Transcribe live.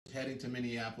heading to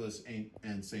Minneapolis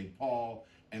and St. Paul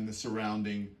and the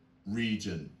surrounding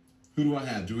region. Who do I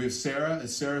have? Do we have Sarah?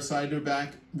 Is Sarah Seidner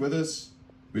back with us?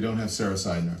 We don't have Sarah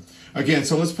Seidner. Again,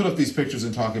 so let's put up these pictures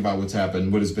and talk about what's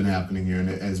happened, what has been happening here, and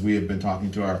as we have been talking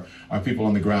to our people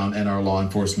on the ground and our law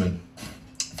enforcement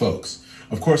folks.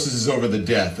 Of course, this is over the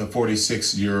death of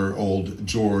 46-year-old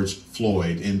George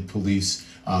Floyd in police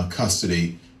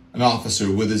custody, an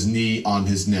officer with his knee on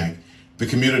his neck. The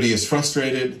community is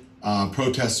frustrated.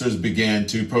 Protesters began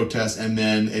to protest, and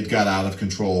then it got out of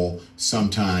control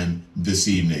sometime this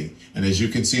evening. And as you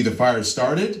can see, the fire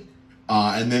started,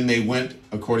 and then they went,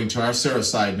 according to our Sarah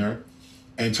Seidner,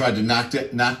 and tried to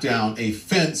knock down a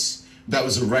fence that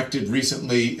was erected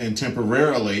recently and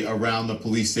temporarily around the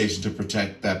police station to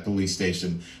protect that police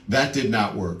station. That did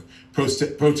not work.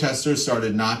 Protesters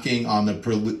started knocking on the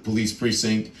police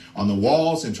precinct, on the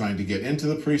walls, and trying to get into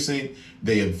the precinct.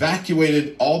 They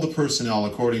evacuated all the personnel,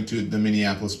 according to the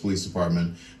Minneapolis Police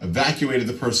Department, evacuated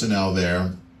the personnel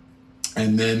there,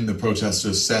 and then the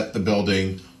protesters set the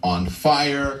building on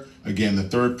fire. Again, the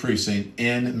 3rd precinct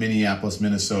in Minneapolis,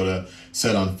 Minnesota,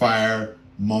 set on fire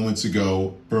moments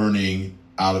ago, burning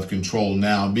out of control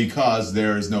now because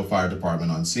there is no fire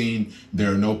department on scene.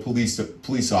 There are no police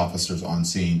officers on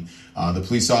scene. The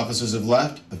police officers have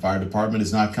left. The fire department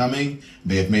is not coming.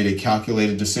 They have made a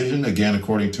calculated decision, again,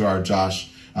 according to our Josh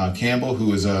Campbell,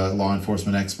 who is a law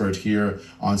enforcement expert here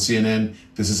on CNN.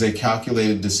 This is a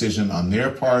calculated decision on their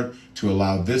part to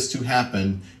allow this to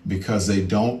happen because they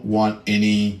don't want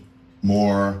any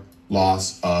more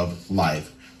loss of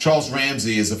life. Charles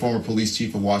Ramsey is the former police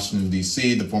chief of Washington,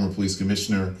 D.C., the former police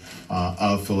commissioner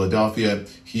of Philadelphia.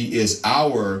 He is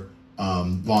our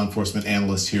law enforcement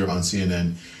analyst here on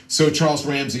CNN. So Charles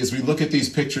Ramsey, as we look at these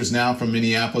pictures now from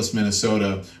Minneapolis,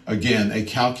 Minnesota, again, a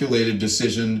calculated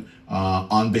decision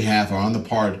on behalf or on the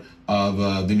part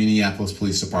of the Minneapolis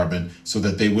Police Department so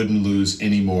that they wouldn't lose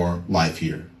any more life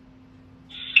here.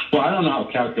 Well, I don't know how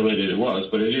calculated it was,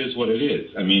 but it is what it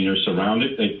is. I mean, they're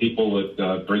surrounded. People would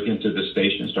break into the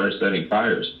station, start setting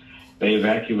fires. They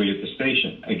evacuated the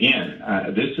station. Again,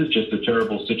 this is just a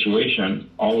terrible situation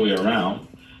all the way around.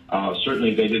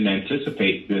 Certainly, they didn't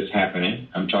anticipate this happening.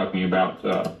 I'm talking about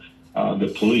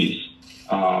the police.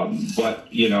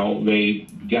 But, you know, they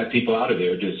got people out of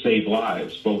there to save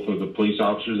lives, both of the police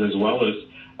officers as well as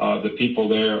the people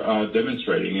there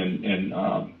demonstrating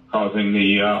and causing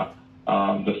the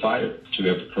fire to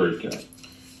have occurred there.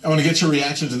 I want to get your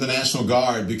reaction to the National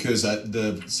Guard because I know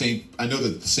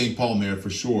that the St. Paul mayor for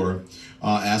sure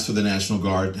asked for the National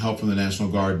Guard, help from the National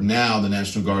Guard. Now the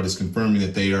National Guard is confirming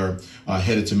that they are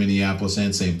headed to Minneapolis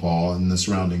and St. Paul and the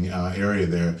surrounding area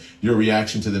there. Your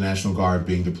reaction to the National Guard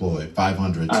being deployed,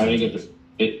 500? I think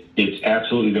it's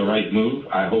absolutely the right move.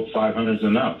 I hope 500 is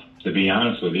enough, to be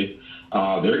honest with you.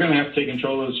 They're going to have to take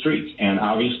control of the streets. And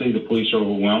obviously the police are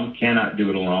overwhelmed, cannot do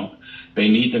it alone. They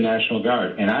need the National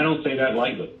Guard. And I don't say that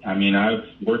lightly. I mean, I've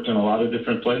worked in a lot of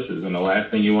different places, and the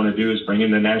last thing you want to do is bring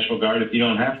in the National Guard if you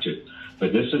don't have to.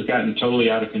 But this has gotten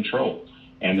totally out of control.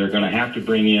 And they're going to have to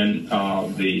bring in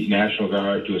the National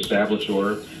Guard to establish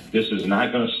order. This is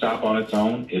not going to stop on its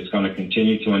own. It's going to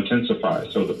continue to intensify.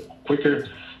 So the quicker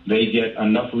they get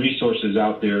enough resources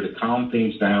out there to calm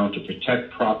things down, to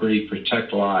protect property,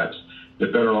 protect lives, the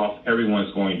better off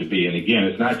everyone's going to be. And again,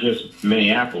 it's not just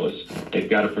Minneapolis. They've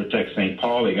got to protect St.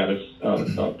 Paul. They got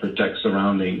to protect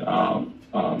surrounding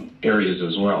areas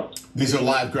as well. These are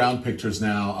live ground pictures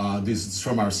now. This is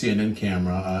from our CNN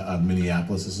camera of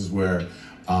Minneapolis. This is where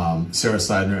Sarah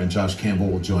Seidner and Josh Campbell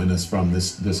will join us from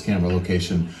this camera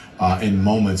location in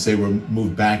moments. They were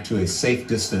moved back to a safe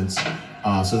distance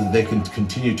so that they can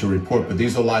continue to report. But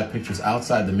these are live pictures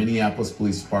outside the Minneapolis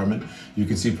Police Department. You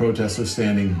can see protesters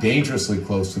standing dangerously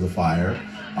close to the fire.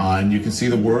 And you can see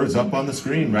the words up on the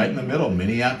screen right in the middle,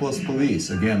 Minneapolis Police.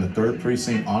 Again, the 3rd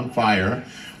precinct on fire.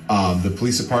 The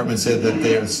police department said that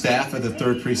their staff at the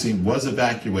 3rd precinct was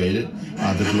evacuated.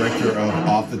 The director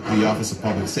of the Office of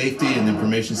Public Safety and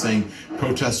Information saying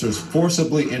protesters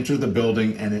forcibly entered the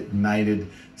building and ignited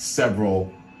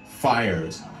several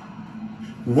fires.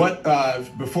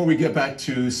 Before we get back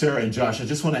to Sarah and Josh, I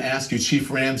just want to ask you,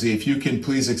 Chief Ramsey, if you can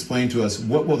please explain to us,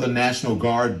 what will the National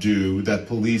Guard do that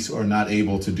police are not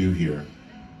able to do here?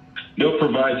 They'll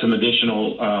provide some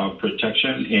additional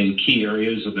protection in key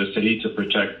areas of the city to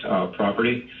protect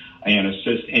property and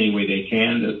assist any way they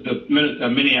can. The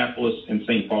Minneapolis and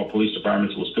St. Paul police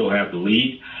departments will still have the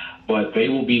lead, but they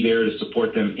will be there to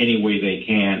support them any way they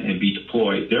can and be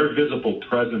deployed. Their visible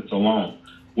presence alone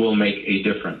will make a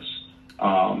difference.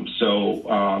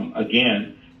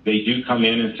 Again, They do come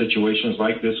in situations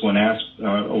like this when asked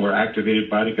or activated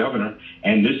by the governor.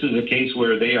 And this is a case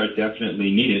where they are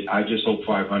definitely needed. I just hope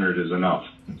 500 is enough.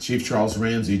 Chief Charles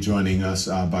Ramsey joining us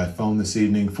by phone this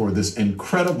evening for this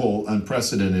incredible,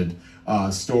 unprecedented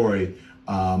story.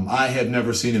 I have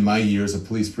never seen in my years a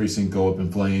police precinct go up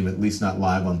in flame, at least not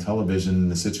live on television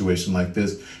in a situation like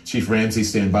this. Chief Ramsey,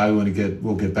 stand by.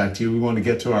 We'll get back to you. We want to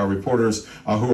get to our reporters who